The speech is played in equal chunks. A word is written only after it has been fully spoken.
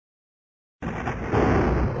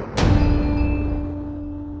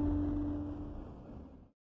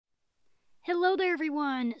Hello there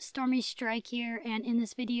everyone, Stormy Strike here, and in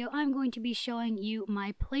this video I'm going to be showing you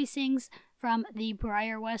my placings from the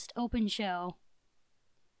BreyerWest Open Show,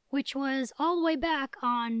 which was all the way back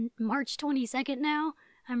on March 22nd now.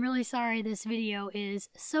 I'm really sorry this video is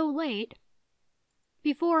so late.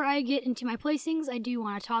 Before I get into my placings, I do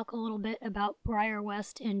want to talk a little bit about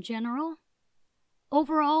BreyerWest in general.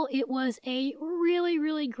 Overall, it was a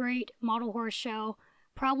really great model horse show.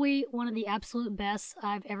 Probably one of the absolute best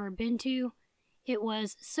I've ever been to. It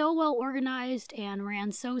was so well organized and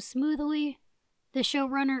ran so smoothly. The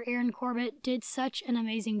showrunner, Aaron Corbett, did such an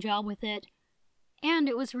amazing job with it. And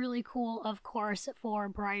it was really cool, of course, for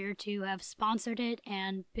Breyer to have sponsored it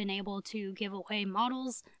and been able to give away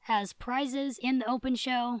models as prizes in the open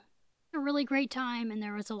show. A really great time, and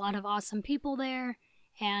there was a lot of awesome people there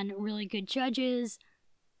and really good judges.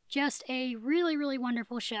 Just a really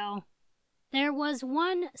wonderful show. There was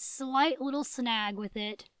one slight little snag with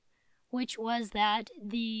it, which was that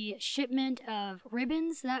the shipment of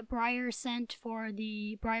ribbons that Breyer sent for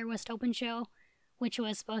the BreyerWest Open Show, which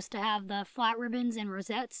was supposed to have the flat ribbons and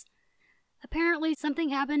rosettes, apparently something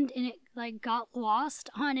happened and it got lost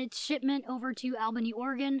on its shipment over to Albany,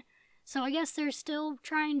 Oregon. So I guess they're still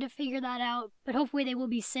trying to figure that out, but hopefully they will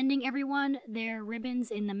be sending everyone their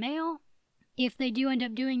ribbons in the mail. If they do end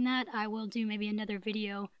up doing that, I will do maybe another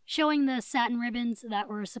video showing the satin ribbons that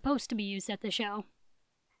were supposed to be used at the show.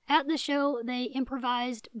 At the show, they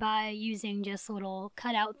improvised by using just little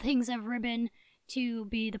cutout things of ribbon to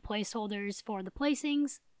be the placeholders for the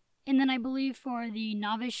placings. And then I believe for the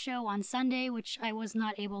novice show on Sunday, which I was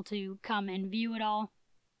not able to come and view at all,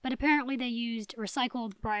 but apparently they used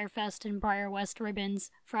recycled BreyerFest and BreyerWest ribbons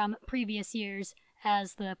from previous years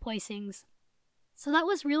as the placings. So that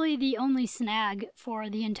was really the only snag for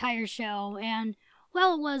the entire show, and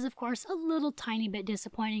while it was, of course, a little tiny bit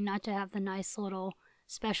disappointing not to have the nice little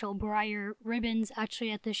special Breyer ribbons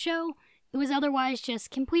actually at the show, it was otherwise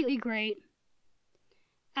just completely great.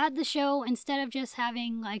 At the show, instead of just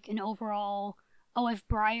having an overall OF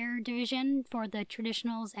Breyer division for the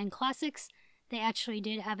traditionals and classics, they actually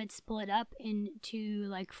did have it split up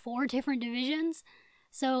into 4 different divisions.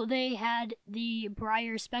 So they had the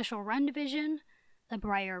Breyer Special Run division, the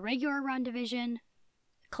Breyer Regular Run division,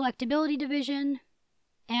 Collectability division,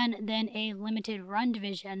 and then a Limited Run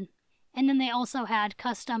division. And then they also had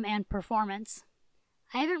Custom and Performance.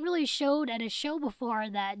 I haven't really showed at a show before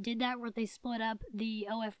that did that, where they split up the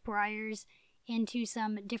OF Breyers into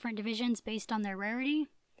some different divisions based on their rarity.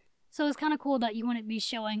 So it's kind of cool that you wouldn't be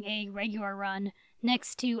showing a regular run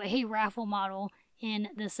next to a raffle model in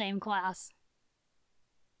the same class.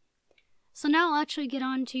 So now I'll actually get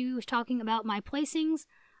on to talking about my placings.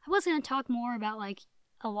 I was going to talk more about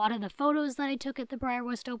a lot of the photos that I took at the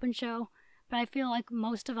BreyerWest Open Show, but I feel like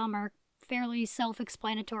most of them are fairly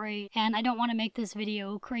self-explanatory, and I don't want to make this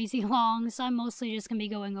video crazy long, so I'm mostly just going to be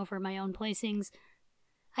going over my own placings.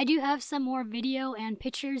 I do have some more video and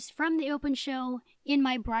pictures from the open show in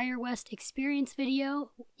my BreyerWest experience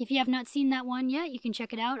video. If you have not seen that one yet, you can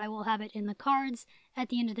check it out. I will have it in the cards at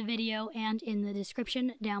the end of the video and in the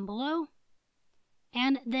description down below.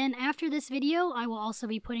 And then after this video, I will also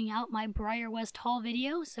be putting out my BreyerWest haul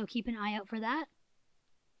video, so keep an eye out for that.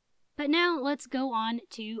 But now let's go on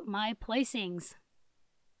to my placings.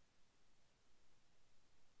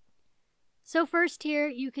 So first here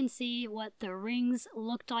you can see what the rings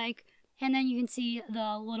looked like, and then you can see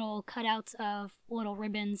the little cutouts of little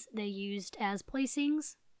ribbons they used as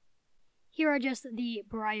placings. Here are just the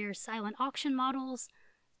Breyer silent auction models.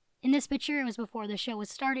 In this picture, it was before the show was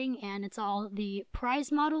starting, and it's all the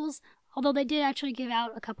prize models, although they did actually give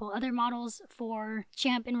out a couple other models for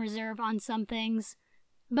Champ and Reserve on some things.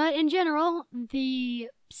 But in general, the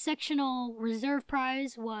sectional reserve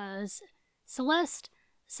prize was Celeste,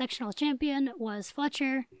 sectional champion was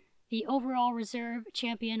Fletcher, the overall reserve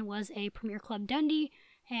champion was a Premier Club Dundee,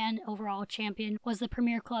 and overall champion was the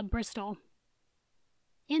Premier Club Bristol.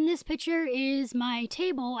 In this picture is my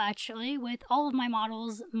table, actually, with all of my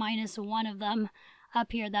models minus one of them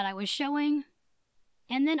up here that I was showing.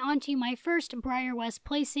 And then onto my first BreyerWest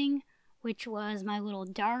placing, which was my little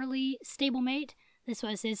Darley stablemate. This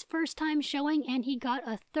was his first time showing, and he got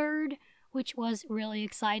a 3rd, which was really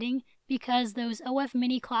exciting because those OF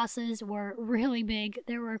mini classes were really big.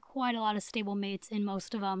 There were quite a lot of stablemates in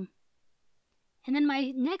most of them. And then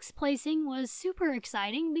my next placing was super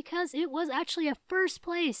exciting because it was actually a 1st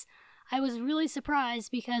place. I was really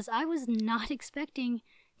surprised because I was not expecting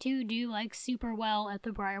to do super well at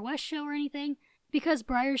the BreyerWest show or anything, because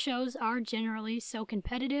Breyer shows are generally so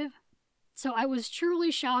competitive. So I was truly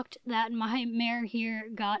shocked that my mare here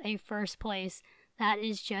got a 1st place. That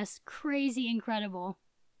is just crazy incredible.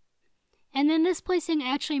 And then this placing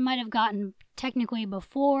I actually might have gotten technically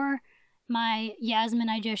before my Yasmin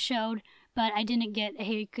I just showed, but I didn't get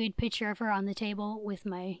a good picture of her on the table with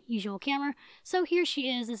my usual camera. So here she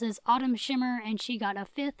is. This is Autumn Shimmer, and she got a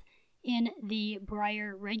 5th in the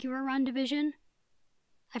Breyer regular run division.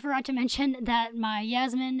 I forgot to mention that my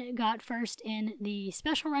Yasmin got 1st in the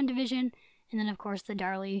special run division, and then of course the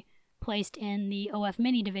Darley placed in the OF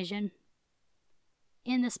mini division.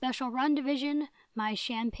 In the special run division, my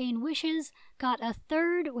Champagne Wishes got a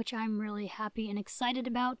 3rd, which I'm really happy and excited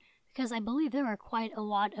about, because I believe there are quite a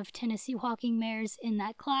lot of Tennessee walking mares in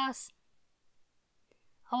that class.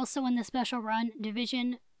 Also in the special run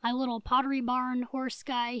division, my little Pottery Barn horse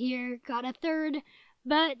guy here got a 3rd,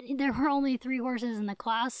 but there were only 3 horses in the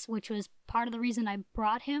class, which was part of the reason I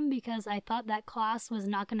brought him, because I thought that class was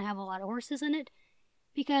not going to have a lot of horses in it,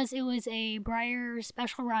 because it was a Breyer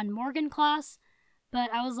special run Morgan class. But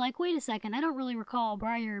I was like, wait a second, I don't really recall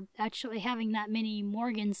Breyer actually having that many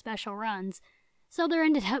Morgan special runs. So there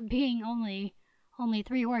ended up being only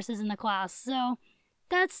 3 horses in the class. So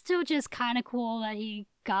that's still just kind of cool that he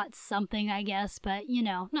got something, I guess. But, you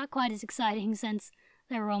know, not quite as exciting since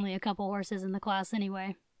there were only a couple horses in the class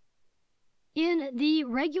anyway. In the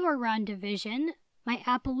regular run division, my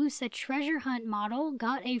Appaloosa Treasure Hunt model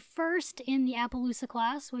got a 1st in the Appaloosa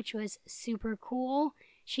class, which was super cool.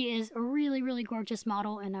 She is a really, really gorgeous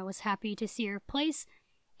model, and I was happy to see her place.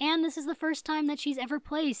 And this is the first time that she's ever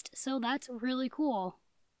placed, so that's really cool.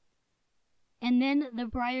 And then the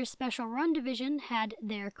Breyer Special Run Division had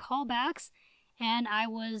their callbacks, and I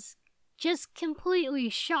was just completely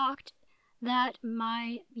shocked that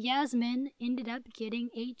my Yasmin ended up getting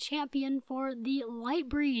a champion for the light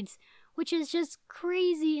breeds, which is just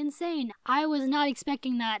crazy insane. I was not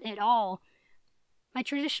expecting that at all. My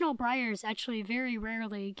traditional Breyers actually very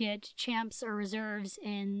rarely get champs or reserves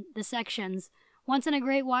in the sections. Once in a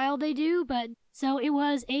great while they do, but so it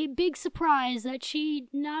was a big surprise that she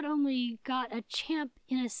not only got a champ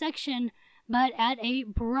in a section, but at a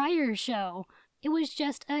Breyer show. It was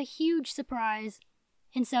just a huge surprise.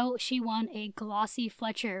 And so she won a glossy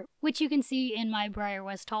Fletcher, which you can see in my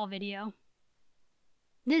BreyerWest haul video.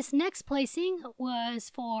 This next placing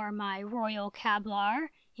was for my Royal Cablar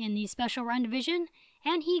in the special run division,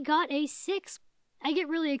 and he got a 6. I get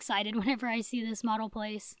really excited whenever I see this model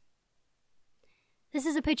place. This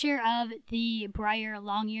is a picture of the Breyer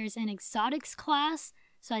Long Ears and Exotics class.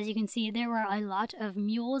 So as you can see, there were a lot of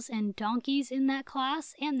mules and donkeys in that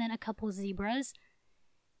class, and then a couple zebras.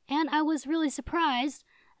 And I was really surprised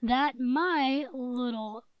that my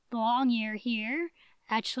little long ear here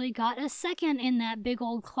actually got a 2nd in that big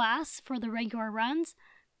old class for the regular runs.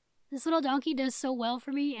 This little donkey does so well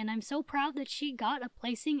for me, and I'm so proud that she got a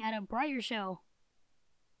placing at a Breyer show.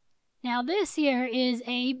 Now this here is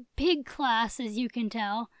a big class, as you can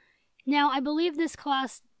tell. Now I believe this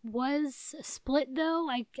class was split though.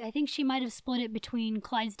 I think she might have split it between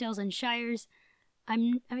Clydesdales and Shires.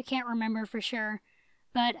 I can't remember for sure.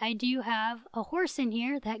 But I do have a horse in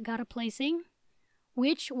here that got a placing,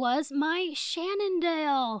 which was my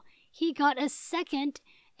Shannondale. He got a 2nd,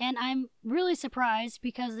 and I'm really surprised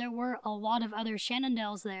because there were a lot of other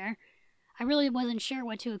Shannondales there. I really wasn't sure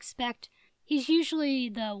what to expect. He's usually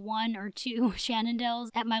the 1 or 2 Shannondales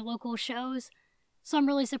at my local shows, so I'm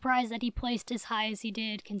really surprised that he placed as high as he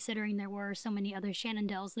did, considering there were so many other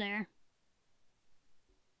Shannondales there.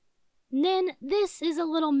 And then this is a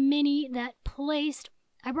little mini that placed.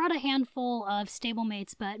 I brought a handful of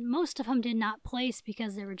stablemates, but most of them did not place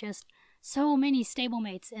because there were just so many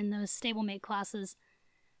stablemates in those stablemate classes.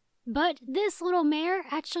 But this little mare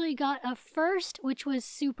actually got a 1st, which was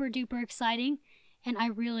super duper exciting. And I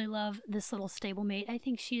really love this little stablemate. I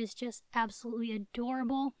think she is just absolutely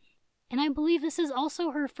adorable. And I believe this is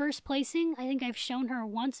also her 1st placing. I think I've shown her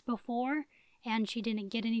once before, and she didn't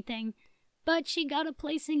get anything. But she got a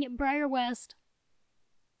placing at BreyerWest.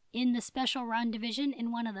 In the special run division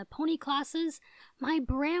in one of the pony classes, my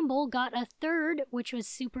Bramble got a 3rd, which was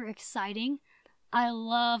super exciting. I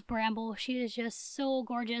love Bramble. She is just so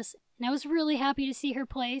gorgeous, and I was really happy to see her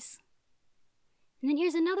place. And then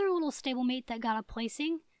here's another little stablemate that got a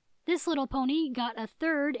placing. This little pony got a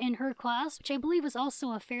 3rd in her class, which I believe was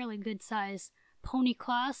also a fairly good size pony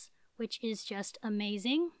class, which is just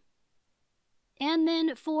amazing. And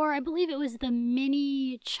then for, I believe it was the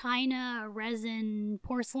mini China resin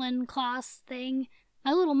porcelain class thing,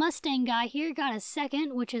 my little Mustang guy here got a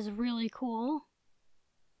 2nd, which is really cool.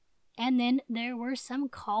 And then there were some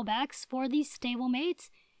callbacks for these stablemates,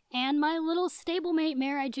 and my little stablemate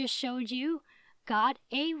mare I just showed you got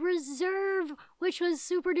a reserve, which was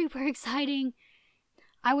super duper exciting.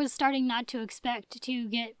 I was starting not to expect to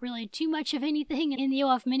get really too much of anything in the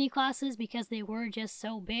OF mini classes because they were just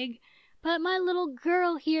so big. But my little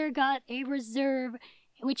girl here got a reserve,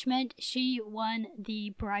 which meant she won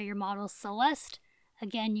the Breyer model Celeste.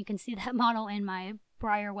 Again, you can see that model in my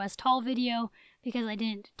BreyerWest haul video because I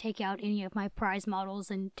didn't take out any of my prize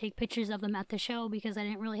models and take pictures of them at the show because I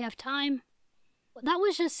didn't really have time. That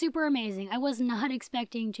was just super amazing. I was not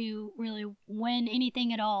expecting to really win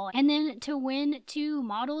anything at all. And then to win 2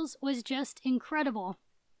 models was just incredible.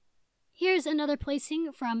 Here's another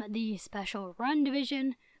placing from the Special Run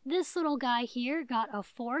division. This little guy here got a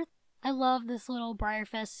 4th. I love this little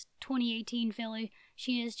BreyerFest 2018 filly.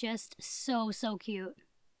 She is just so cute.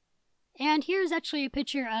 And here's actually a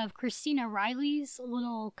picture of Christina Riley's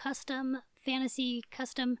little fantasy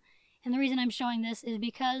custom. And the reason I'm showing this is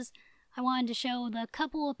because I wanted to show the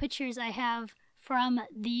couple of pictures I have from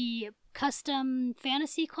the custom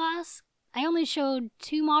fantasy class. I only showed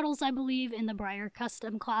 2 models, I believe, in the Breyer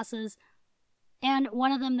custom classes. And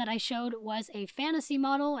one of them that I showed was a fantasy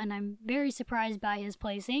model, and I'm very surprised by his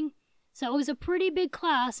placing. So it was a pretty big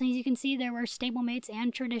class, and as you can see, there were stablemates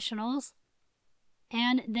and traditionals.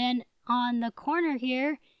 And then on the corner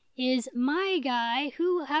here is my guy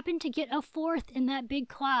who happened to get a 4th in that big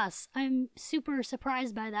class. I'm super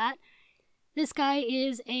surprised by that. This guy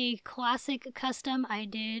is a classic custom I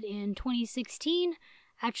did in 2016,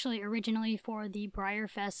 actually originally for the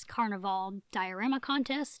BreyerFest Carnival diorama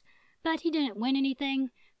contest, but he didn't win anything,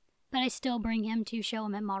 but I still bring him to show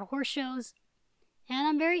him at model horse shows, and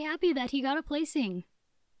I'm very happy that he got a placing.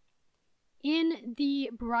 In the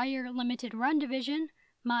Breyer Limited Run division,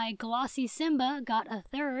 my Glossy Simba got a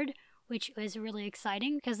 3rd, which was really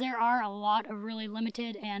exciting because there are a lot of really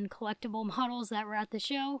limited and collectible models that were at the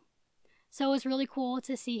show. So it was really cool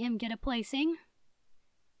to see him get a placing.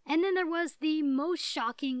 And then there was the most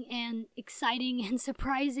shocking and exciting and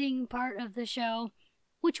surprising part of the show,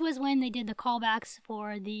 which was when they did the callbacks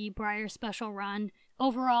for the Breyer Special Run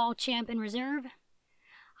overall champ and reserve.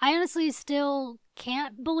 I honestly still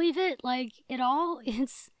can't believe it, at all.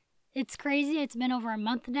 It's crazy. It's been over a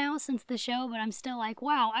month now since the show, but I'm still like,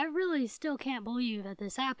 wow, I really still can't believe that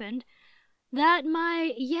this happened. That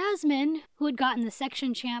my Yasmin, who had gotten the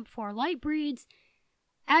section champ for light breeds,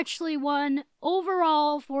 actually won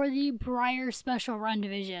overall for the Breyer Special Run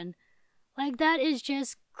division. That is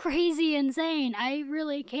just crazy insane. I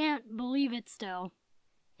really can't believe it still.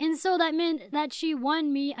 And so that meant that she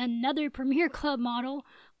won me another Premier Club model,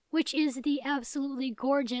 which is the absolutely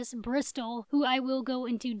gorgeous Bristol, who I will go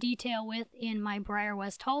into detail with in my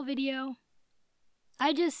BreyerWest haul video.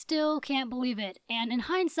 I just still can't believe it, and in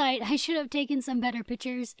hindsight, I should have taken some better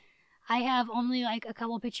pictures. I have only a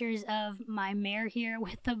couple pictures of my mare here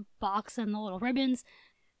with the box and the little ribbons,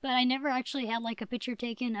 but I never actually had a picture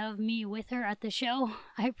taken of me with her at the show.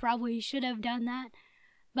 I probably should have done that,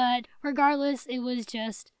 but regardless, it was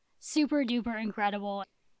just super duper incredible.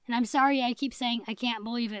 And I'm sorry I keep saying I can't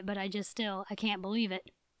believe it, but I can't believe it.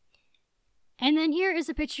 And then here is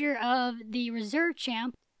a picture of the reserve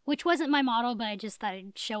champ, which wasn't my model, but I just thought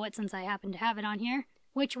I'd show it since I happen to have it on here,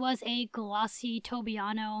 which was a Glossy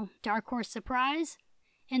Tobiano Dark Horse Surprise.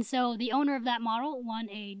 And so the owner of that model won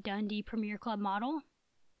a Dundee Premier Club model.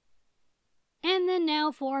 And then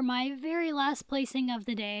now for my very last placing of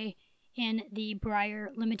the day in the Breyer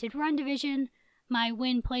Limited Run division, my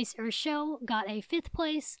win place or show got a 5th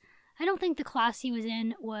place. I don't think the class he was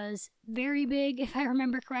in was very big, if I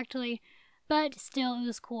remember correctly, but still it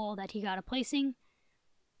was cool that he got a placing.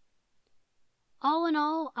 All in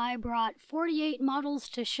all, I brought 48 models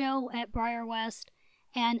to show at BreyerWest,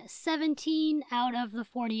 and 17 out of the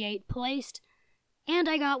 48 placed, and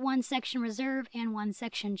I got 1 section reserve and 1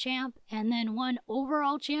 section champ, and then 1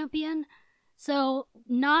 overall champion, so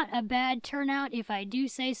not a bad turnout if I do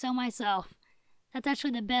say so myself. That's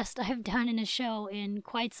actually the best I've done in a show in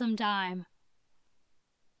quite some time.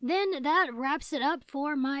 Then that wraps it up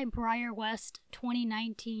for my BreyerWest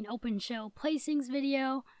 2019 Open Show placings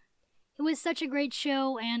video. It was such a great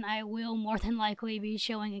show, and I will more than likely be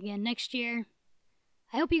showing again next year.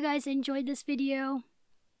 I hope you guys enjoyed this video.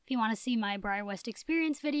 If you want to see my BreyerWest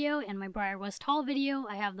experience video and my BreyerWest haul video,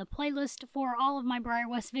 I have the playlist for all of my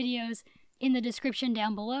BreyerWest videos in the description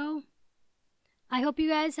down below. I hope you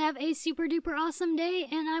guys have a super duper awesome day,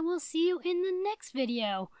 and I will see you in the next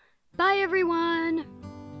video. Bye everyone!